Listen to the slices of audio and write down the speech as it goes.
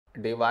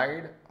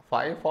divide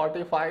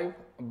 545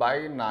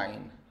 by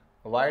 9.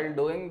 While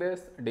doing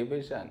this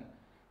division,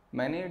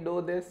 many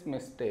do this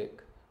mistake.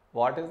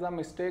 What is the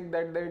mistake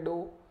that they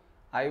do?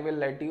 I will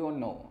let you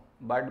know.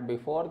 But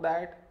before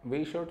that,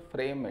 we should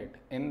frame it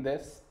in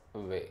this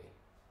way.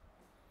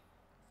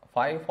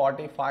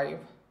 545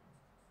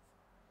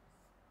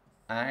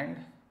 and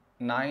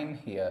 9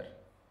 here.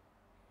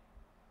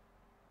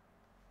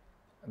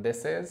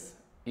 This is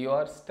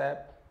your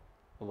step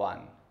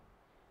 1.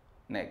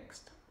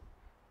 Next,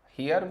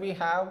 here we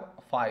have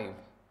 5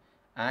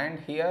 and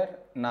here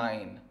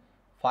 9.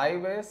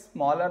 5 is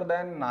smaller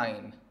than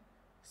 9.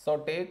 So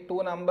take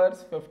two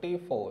numbers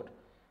 54.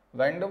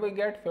 When do we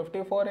get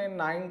 54 in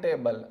 9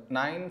 table?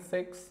 9,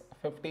 6,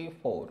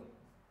 54.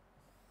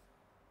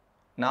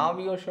 Now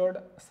you should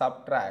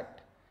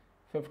subtract.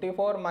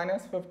 54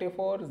 minus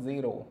 54,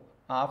 0.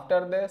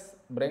 After this,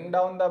 bring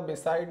down the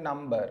beside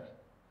number.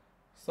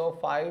 So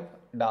 5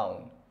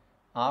 down.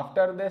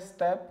 After this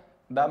step,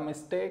 the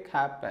mistake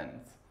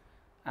happens.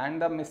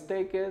 And the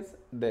mistake is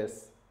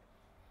this.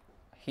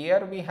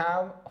 Here we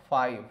have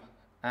 5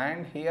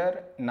 and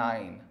here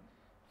 9.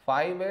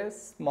 5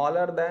 is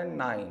smaller than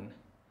 9.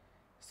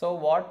 So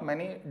what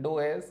many do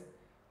is,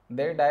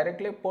 they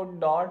directly put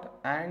dot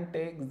and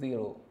take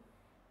 0,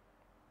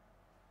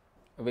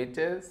 which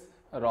is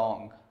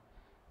wrong.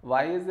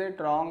 Why is it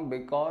wrong?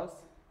 Because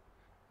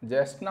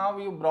just now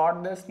you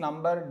brought this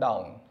number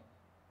down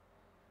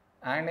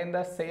and in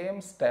the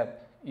same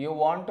step you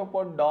want to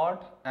put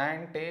dot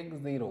and take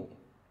 0,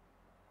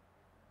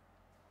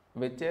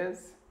 which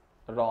is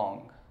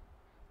wrong.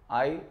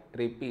 I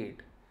repeat,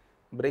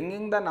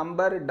 bringing the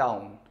number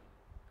down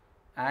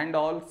and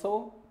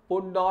also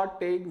put dot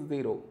take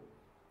 0.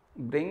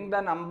 Bring the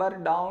number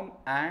down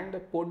and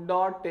put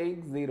dot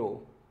take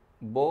 0.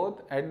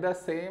 Both at the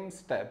same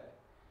step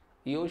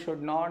you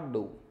should not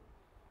do.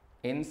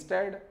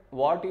 Instead,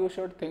 what you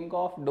should think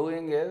of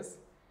doing is,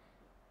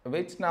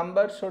 which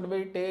number should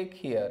we take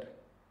here?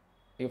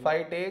 If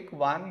I take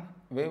 1,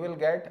 we will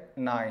get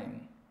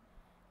 9.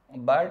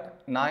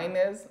 But 9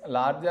 is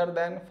larger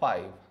than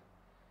 5.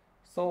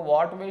 So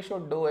what we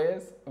should do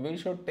is, we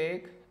should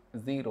take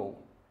 0.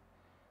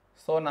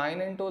 So 9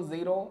 into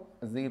 0,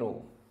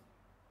 0.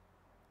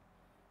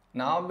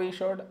 Now we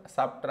should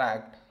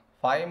subtract.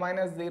 5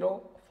 minus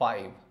 0,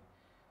 5.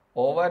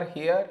 Over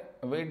here,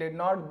 we did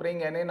not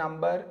bring any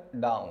number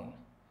down.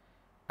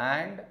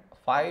 And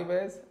 5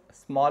 is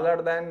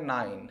smaller than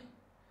 9.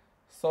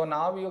 So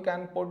now you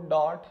can put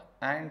dot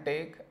and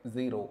take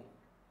 0.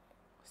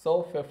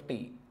 So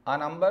 50. A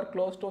number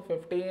close to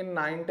 50 in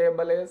 9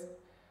 table is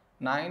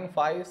 9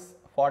 5s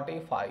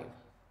 45.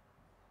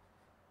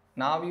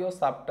 Now you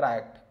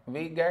subtract.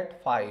 We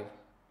get 5.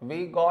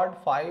 We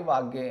got 5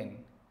 again.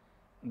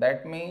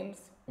 That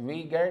means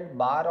we get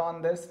bar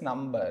on this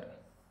number.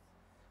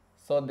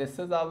 So this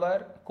is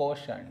our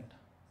quotient.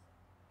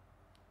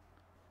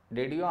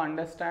 Did you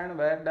understand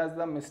where does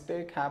the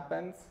mistake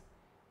happens?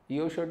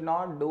 You should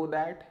not do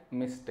that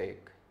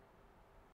mistake.